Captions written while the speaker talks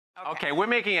Okay, we're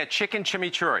making a chicken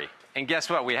chimichurri. And guess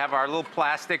what? We have our little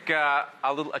plastic, a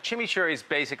chimichurri is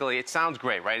basically, it sounds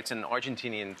great, right? It's an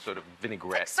Argentinian sort of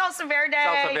vinaigrette. It's like salsa verde.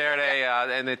 Salsa verde,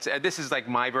 and this is like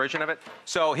my version of it.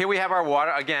 So here we have our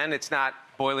water. Again, it's not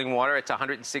boiling water. It's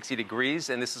 160 degrees,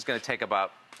 and this is going to take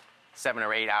about 7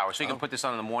 or 8 hours. So you can put this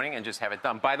on in the morning and just have it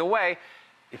done. By the way,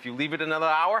 if you leave it another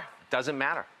hour, it doesn't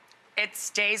matter. It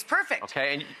stays perfect.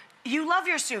 Okay. And you love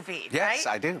your sous vide, right? Yes,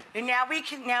 I do. And now we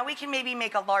can maybe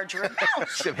make a larger amount.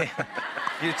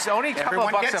 It's only a couple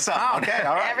of bucks a pound. Okay,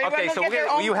 all right. Everyone Okay, will so get their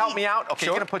will own you help piece. me out? Okay,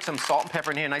 Sure. you're gonna put some salt and pepper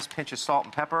in here, a nice pinch of salt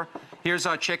and pepper. Here's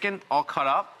our chicken, all cut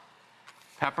up.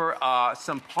 Pepper,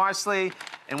 some parsley,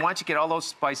 and why don't you get all those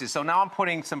spices? So now I'm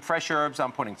putting some fresh herbs,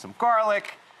 I'm putting some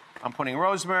garlic, I'm putting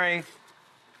rosemary,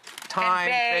 thyme,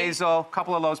 basil, a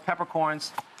couple of those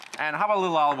peppercorns, and how about a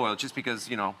little olive oil, just because,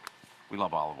 you know, we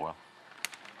love olive oil.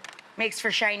 Makes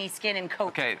for shiny skin and coat.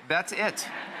 Okay, that's it.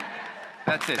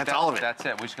 That's it. That's all of it. That's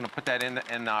it. We're just gonna put that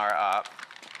in our.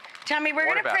 Tommy, we're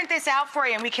Water gonna print this out for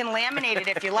you, and we can laminate it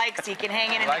if you like, so you can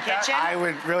hang it in Like the that? kitchen. I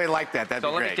would really like that. That'd So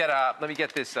be let great. me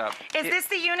get this. Is this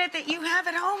the unit that you have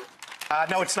at home?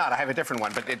 No, it's not. I have a different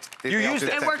one, but it's. You used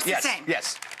it. It works the yes, same.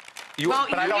 Yes. Well,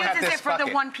 but I don't he have uses this it for the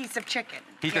bucket. one piece of chicken.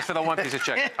 Just for the one piece of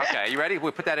chicken. Okay, you ready?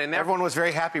 We'll put that in there. Everyone was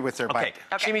very happy with their Okay.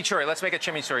 bite. Chimichurri. Let's make a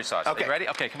chimichurri sauce. Okay. You ready?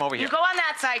 Okay, come over here. You go on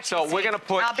that side, So TC. we're gonna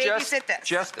put I'll babysit this.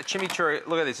 just a chimichurri.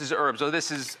 Look at this. This is herbs. So this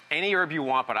is any herb you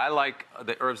want, but I like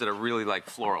the herbs that are really like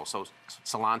floral. So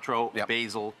cilantro,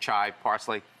 basil, chive,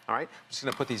 parsley. All right. I'm just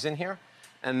gonna put these in here,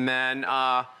 and then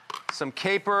some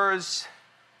capers.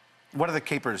 What do the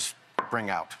capers bring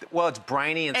out? Well, it's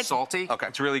briny and salty. Okay.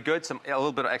 It's really good. A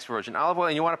little bit of extra virgin olive oil,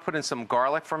 and you want to put in some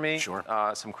garlic for me. Sure.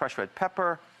 Some crushed red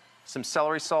pepper, some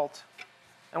celery salt,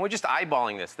 and we're just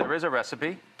eyeballing this. There is a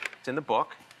recipe. It's in the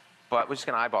book, but we're just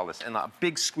going to eyeball this, and a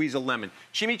big squeeze of lemon.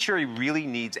 Chimichurri really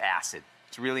needs acid.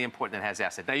 It's really important that it has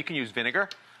acid. Now you can use vinegar,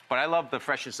 but I love the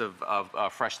freshness of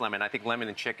fresh lemon. I think lemon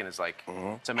and chicken is like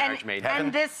it's a marriage made in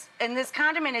heaven. And this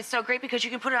condiment is so great because you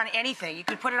can put it on anything. You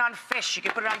can put it on fish. You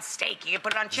can put it on steak. You can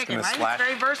put it on chicken. Right? splash. It's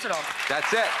very versatile.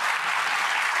 That's it.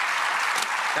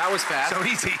 That was fast. So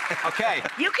easy. Okay.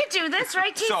 You could do this,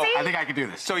 right, TC? So, I think I could do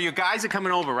this. So your guys are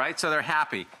coming over, right? So they're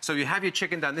happy. So you have your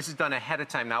chicken done. This is done ahead of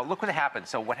time. Now look what happens.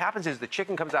 So what happens is the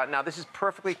chicken comes out. Now this is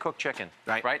perfectly cooked chicken,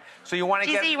 Right. Right? So you want to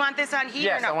get. TC, you want this on heat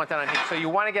Yes, or no? I want that on heat. So you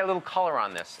want to get a little color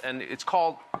on this, and it's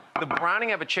called the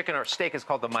browning of a chicken or steak is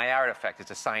called the Maillard effect.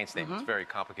 It's a science name. It's very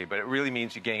complicated, but it really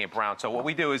means you're getting it brown. So what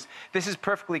we do is this is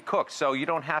perfectly cooked, so you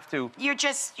don't have to. You're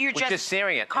just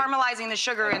searing it. caramelizing the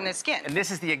sugar in the skin. And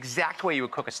this is the exact way you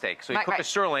would cook a steak. So you Right, cook a right.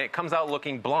 sirloin, it comes out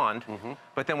looking blonde,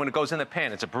 but then when it goes in the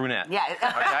pan, it's a brunette. Yeah.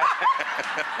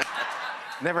 Okay?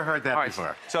 Never heard that All right.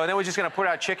 before. So then we're just going to put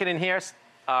our chicken in here,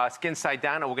 skin side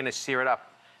down, and we're going to sear it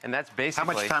up. And that's How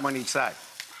basically. much time on each side?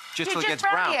 Just You till it just gets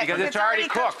brown brown. it, Because because it's already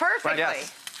cooked. perfectly.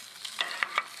 Yes.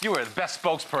 You are the best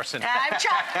spokesperson. I'm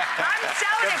selling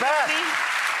it, best. baby.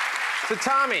 So,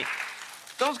 Tommy,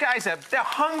 those guys, they're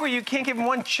hungry. You can't give them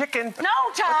one chicken. No,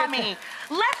 Tommy.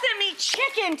 Let them eat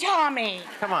chicken, Tommy.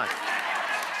 Come on.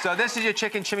 So this is your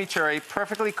chicken chimichurri,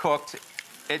 perfectly cooked.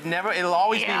 It'll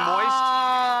always be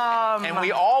moist. And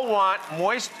we all want a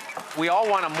moist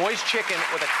chicken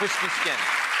with a crispy skin.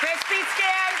 Crispy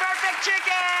skin, perfect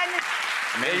chicken.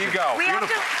 There you go. We have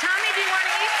to, Tommy,